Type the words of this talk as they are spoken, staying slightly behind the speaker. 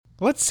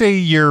let's say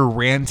you're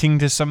ranting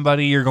to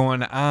somebody, you're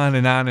going on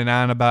and on and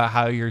on about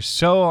how you're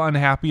so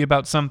unhappy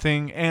about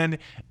something, and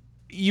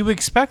you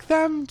expect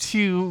them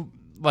to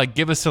like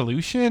give a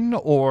solution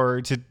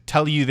or to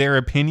tell you their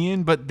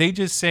opinion, but they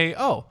just say,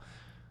 "Oh,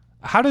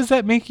 how does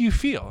that make you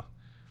feel?"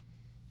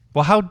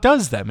 Well, how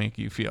does that make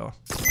you feel?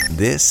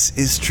 This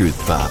is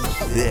Truth Pop.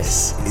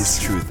 This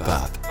is Truth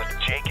Pop. With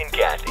Jake and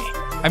Kathy.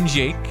 I'm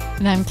Jake.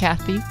 And I'm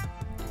Kathy.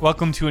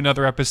 Welcome to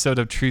another episode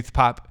of Truth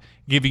Pop,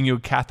 giving you a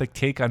Catholic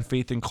take on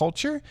faith and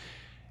culture.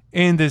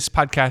 In this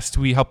podcast,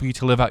 we help you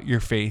to live out your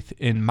faith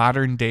in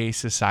modern day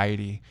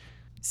society.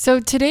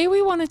 So today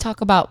we want to talk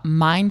about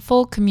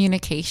mindful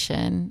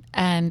communication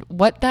and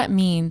what that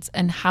means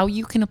and how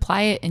you can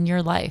apply it in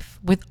your life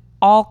with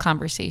all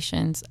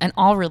conversations and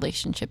all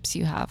relationships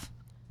you have.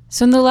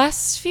 So in the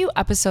last few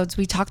episodes,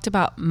 we talked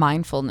about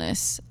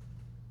mindfulness,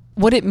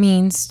 what it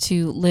means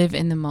to live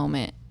in the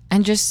moment,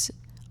 and just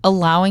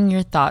allowing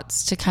your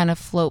thoughts to kind of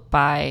float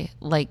by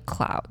like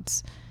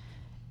clouds.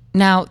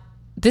 Now,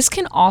 this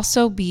can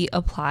also be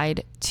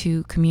applied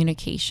to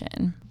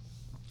communication.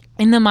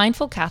 In The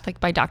Mindful Catholic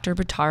by Dr.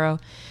 Bottaro,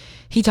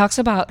 he talks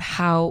about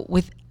how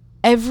with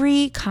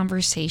every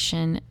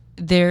conversation,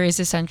 there is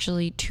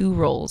essentially two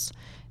roles,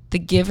 the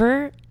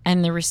giver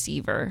and the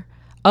receiver,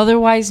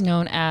 otherwise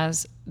known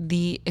as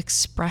the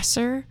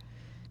expressor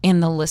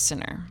and the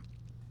listener.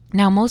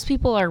 Now, most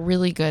people are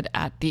really good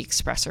at the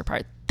expressor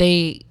part.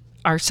 They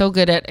are so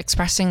good at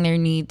expressing their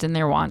needs and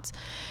their wants.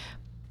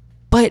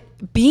 But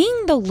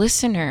being the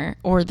listener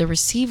or the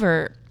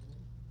receiver,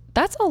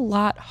 that's a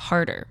lot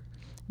harder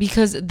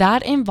because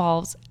that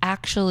involves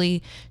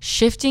actually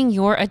shifting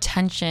your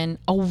attention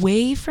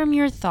away from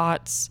your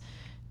thoughts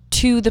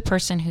to the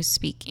person who's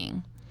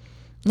speaking.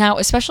 Now,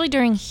 especially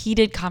during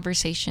heated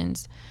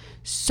conversations,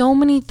 so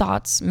many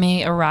thoughts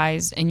may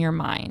arise in your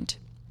mind,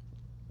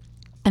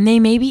 and they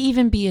maybe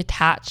even be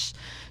attached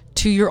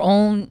to your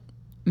own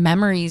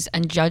memories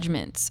and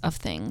judgments of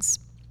things.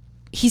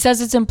 He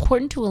says it's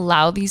important to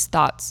allow these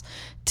thoughts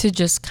to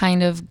just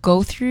kind of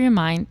go through your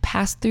mind,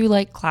 pass through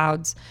like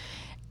clouds,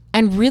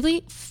 and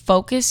really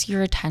focus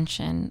your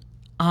attention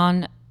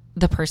on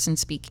the person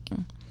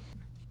speaking.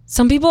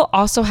 Some people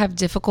also have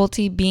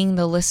difficulty being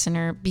the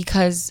listener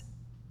because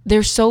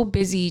they're so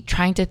busy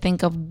trying to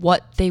think of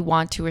what they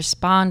want to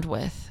respond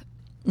with.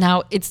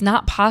 Now, it's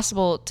not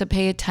possible to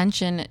pay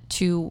attention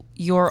to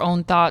your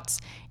own thoughts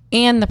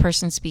and the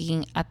person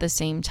speaking at the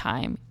same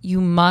time. You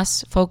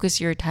must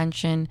focus your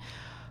attention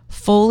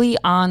fully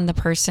on the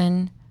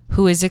person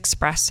who is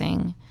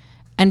expressing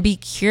and be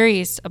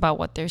curious about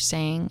what they're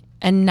saying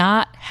and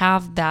not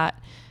have that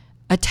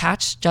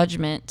attached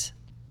judgment.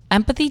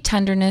 Empathy,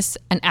 tenderness,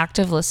 and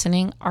active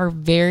listening are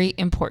very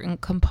important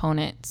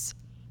components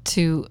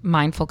to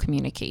mindful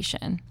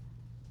communication.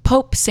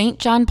 Pope St.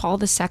 John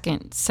Paul II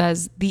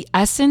says the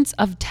essence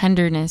of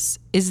tenderness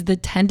is the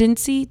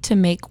tendency to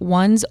make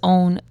one's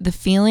own the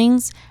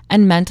feelings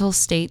and mental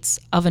states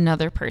of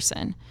another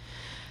person.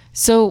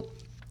 So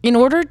in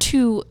order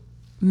to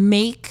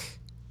make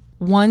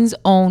one's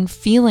own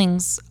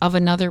feelings of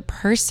another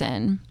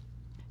person,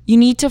 you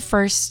need to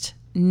first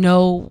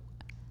know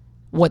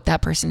what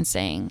that person's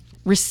saying,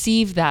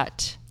 receive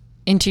that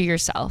into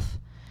yourself.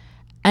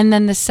 And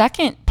then the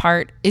second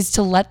part is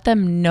to let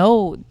them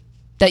know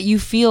that you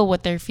feel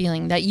what they're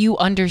feeling, that you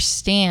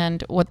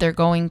understand what they're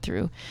going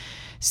through.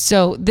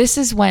 So this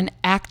is when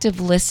active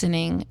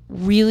listening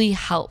really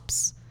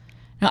helps.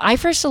 Now, I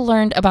first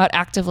learned about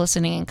active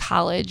listening in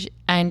college,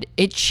 and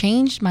it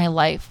changed my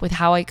life with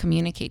how I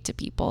communicate to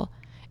people.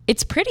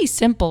 It's pretty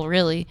simple,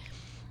 really.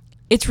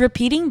 It's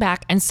repeating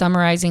back and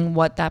summarizing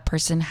what that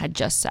person had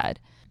just said.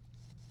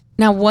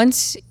 Now,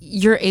 once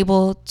you're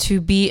able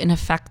to be an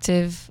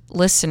effective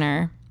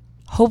listener,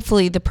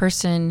 hopefully the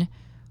person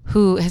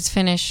who has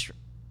finished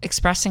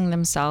expressing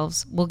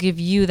themselves will give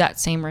you that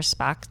same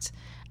respect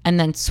and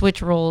then switch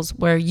roles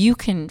where you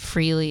can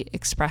freely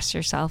express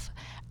yourself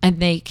and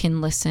they can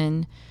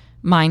listen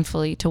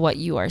mindfully to what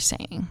you are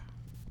saying.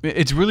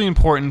 It's really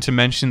important to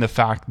mention the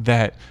fact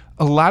that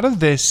a lot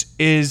of this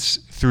is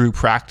through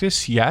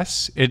practice.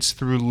 Yes, it's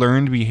through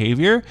learned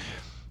behavior,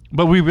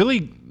 but we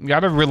really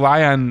got to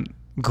rely on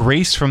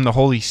grace from the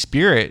Holy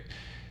Spirit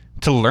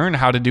to learn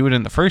how to do it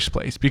in the first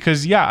place.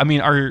 Because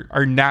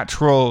our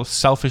natural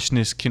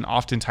selfishness can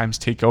oftentimes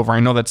take over. I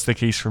know that's the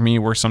case for me,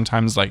 where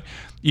sometimes, like,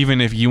 even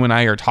if you and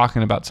I are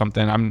talking about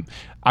something,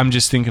 I'm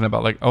just thinking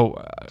about like,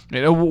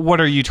 what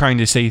are you trying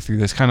to say through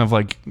this, kind of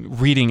like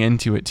reading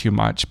into it too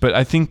much. But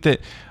I think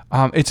that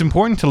it's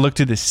important to look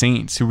to the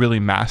saints who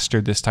really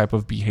mastered this type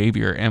of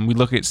behavior. And we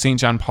look at St.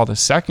 John Paul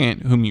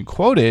II, whom you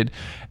quoted,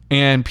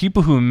 and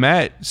people who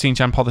met St.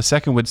 John Paul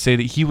II would say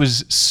that he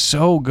was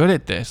so good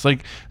at this.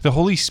 Like, the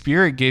Holy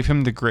Spirit gave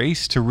him the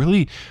grace to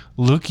really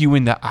look you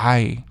in the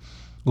eye,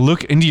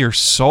 look into your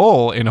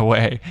soul in a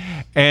way.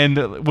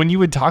 And when you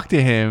would talk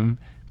to him,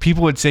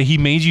 people would say he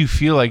made you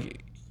feel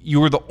like you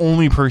were the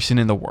only person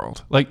in the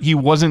world. Like, he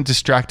wasn't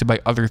distracted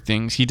by other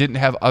things. He didn't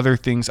have other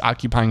things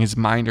occupying his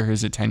mind or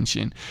his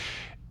attention.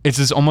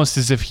 It's almost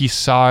as if he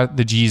saw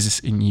the Jesus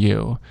in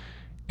you.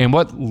 And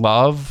what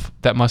love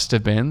that must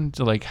have been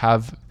to like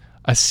have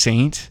a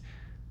saint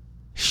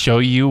show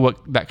you what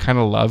that kind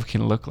of love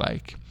can look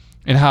like,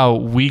 and how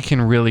we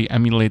can really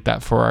emulate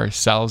that for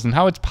ourselves, and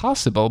how it's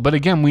possible. But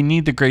again, we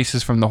need the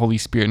graces from the Holy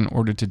Spirit in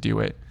order to do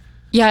it.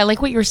 Yeah, I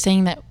like what you were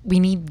saying, that we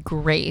need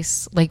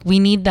grace. Like, we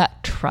need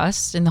that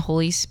trust in the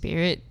Holy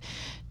Spirit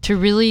to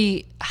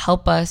really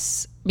help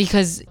us,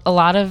 because a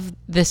lot of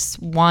this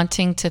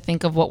wanting to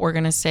think of what we're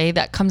going to say,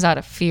 that comes out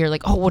of fear.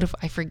 Like, oh, what if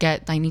I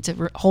forget? I need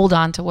to hold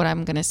on to what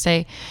I'm going to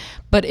say.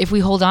 But if we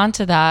hold on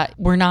to that,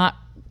 we're not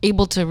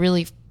able to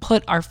really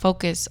put our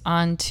focus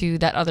onto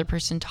that other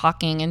person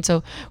talking. And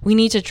so we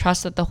need to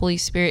trust that the Holy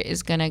Spirit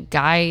is going to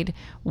guide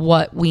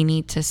what we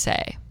need to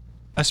say.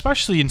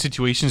 Especially in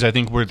situations, I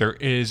think, where there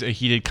is a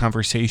heated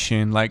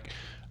conversation. Like,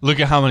 look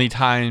at how many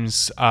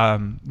times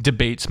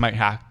debates might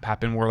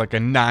happen where like a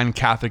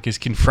non-Catholic is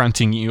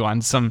confronting you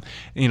on some,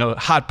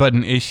 hot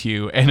button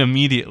issue, and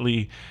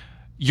immediately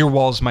your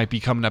walls might be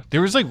coming up.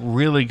 There was like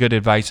really good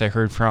advice I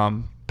heard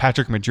from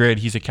Patrick Madrid.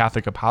 He's a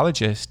Catholic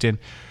apologist, and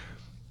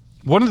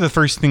one of the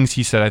first things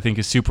he said, I think,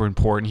 is super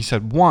important. He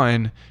said,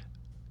 one,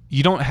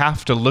 you don't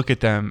have to look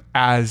at them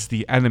as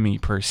the enemy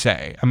per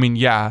se. I mean,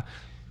 yeah,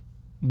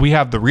 we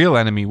have the real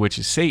enemy, which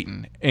is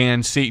Satan,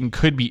 and Satan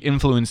could be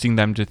influencing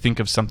them to think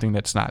of something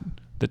that's not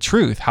the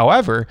truth.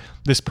 However,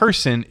 this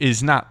person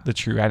is not the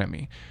true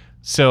enemy.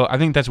 So I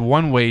think that's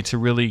one way to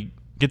really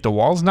get the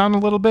walls down a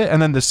little bit.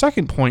 And then the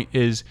second point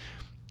is,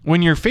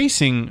 when you're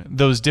facing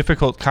those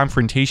difficult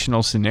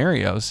confrontational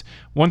scenarios,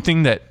 one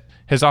thing that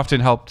has often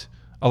helped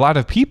a lot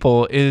of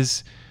people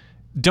is,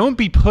 don't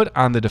be put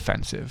on the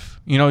defensive.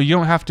 You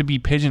don't have to be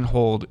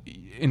pigeonholed.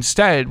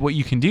 Instead, what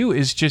you can do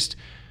is just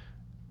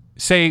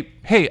say,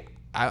 hey,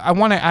 I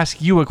want to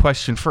ask you a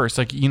question first.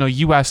 Like,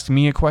 you asked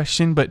me a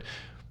question, but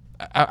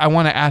I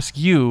want to ask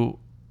you,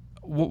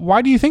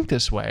 why do you think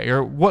this way?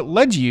 Or what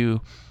led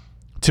you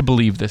to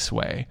believe this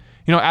way?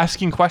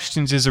 Asking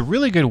questions is a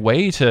really good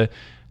way to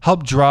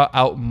help draw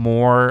out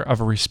more of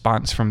a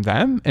response from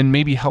them, and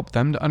maybe help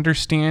them to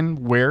understand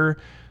where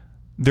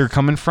they're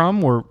coming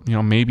from, or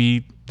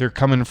maybe they're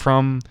coming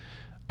from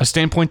a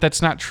standpoint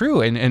that's not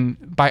true.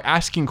 And by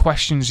asking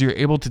questions, you're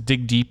able to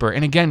dig deeper.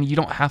 And again, you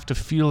don't have to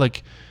feel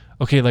like,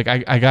 okay, like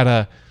I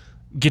gotta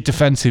get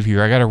defensive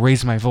here, I gotta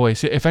raise my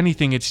voice. If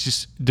anything, it's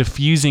just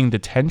diffusing the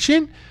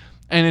tension,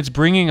 and it's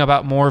bringing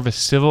about more of a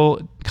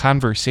civil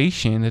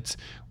conversation. It's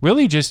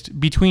really just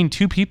between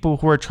two people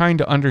who are trying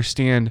to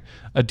understand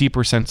a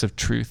deeper sense of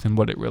truth and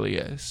what it really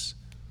is.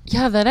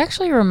 Yeah, that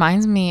actually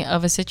reminds me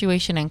of a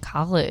situation in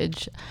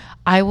college.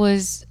 I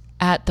was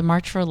at the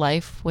March for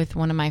Life with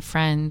one of my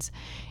friends,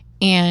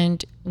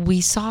 and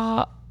we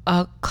saw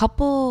a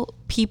couple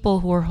people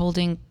who were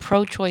holding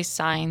pro-choice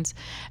signs,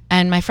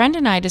 and my friend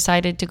and I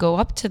decided to go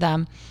up to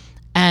them,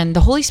 and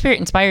the Holy Spirit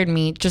inspired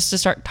me just to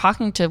start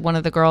talking to one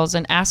of the girls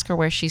and ask her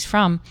where she's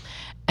from.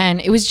 And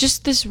it was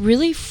just this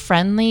really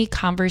friendly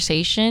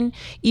conversation,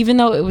 even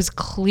though it was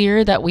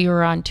clear that we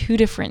were on two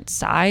different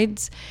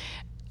sides.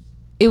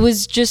 It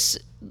was just,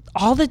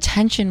 all the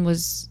tension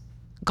was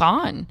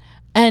gone.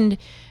 And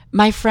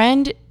my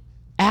friend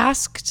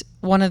asked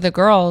one of the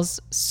girls,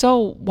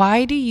 so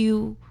why do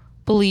you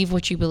believe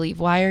what you believe?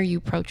 Why are you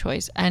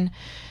pro-choice? And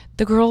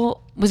the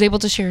girl was able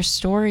to share a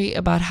story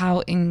about how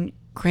in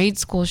grade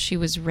school she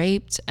was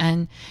raped,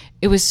 and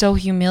it was so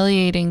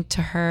humiliating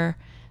to her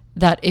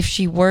that if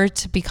she were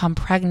to become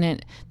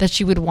pregnant, that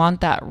she would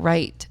want that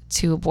right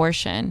to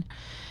abortion.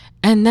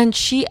 And then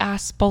she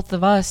asked both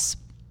of us,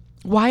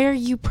 why are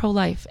you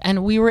pro-life?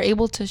 And we were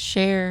able to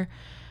share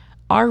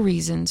our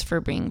reasons for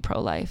being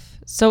pro-life.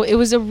 So it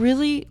was a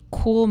really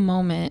cool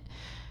moment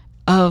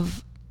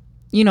of,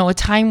 a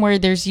time where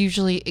there's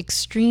usually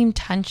extreme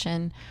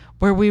tension,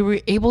 where we were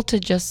able to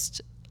just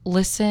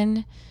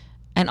listen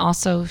and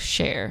also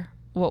share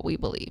what we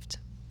believed.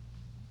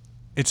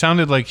 It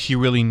sounded like she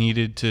really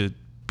needed to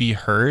be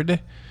heard.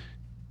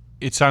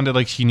 It sounded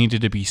like she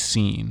needed to be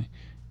seen.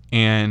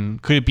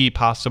 And could it be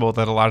possible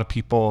that a lot of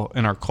people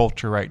in our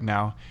culture right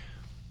now,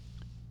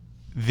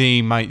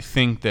 they might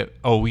think that,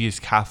 oh, we as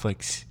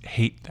Catholics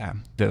hate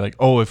them. They're like,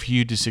 oh, if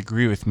you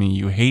disagree with me,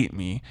 you hate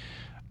me.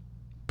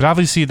 But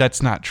obviously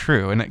that's not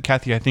true. And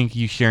Kathy, I think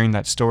you sharing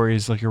that story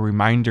is like a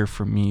reminder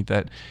for me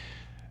that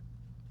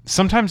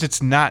sometimes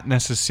it's not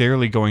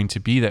necessarily going to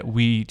be that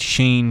we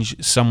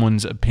change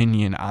someone's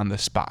opinion on the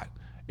spot.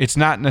 It's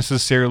not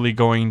necessarily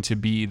going to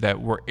be that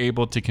we're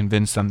able to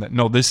convince them that,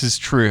 no, this is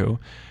true.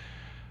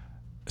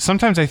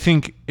 Sometimes I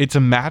think it's a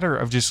matter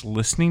of just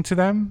listening to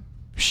them,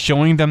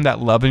 showing them that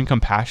love and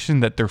compassion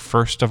that they're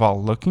first of all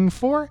looking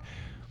for.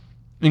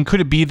 And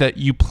could it be that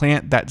you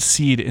plant that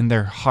seed in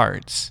their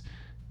hearts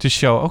to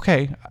show,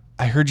 okay,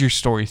 I heard your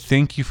story.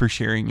 Thank you for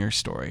sharing your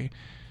story.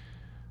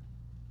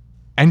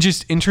 And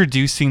just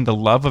introducing the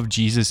love of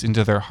Jesus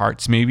into their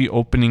hearts, maybe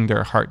opening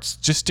their hearts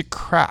just a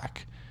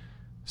crack,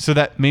 so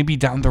that maybe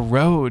down the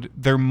road,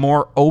 they're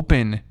more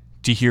open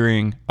to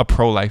hearing a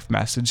pro-life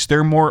message.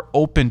 They're more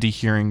open to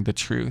hearing the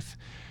truth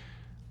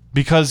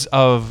because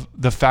of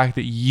the fact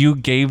that you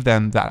gave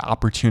them that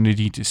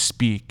opportunity to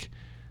speak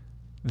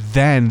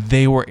then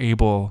they were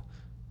able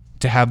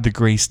to have the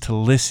grace to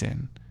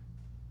listen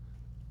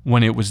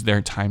when it was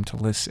their time to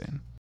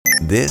listen.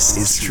 This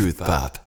is Truth Pop.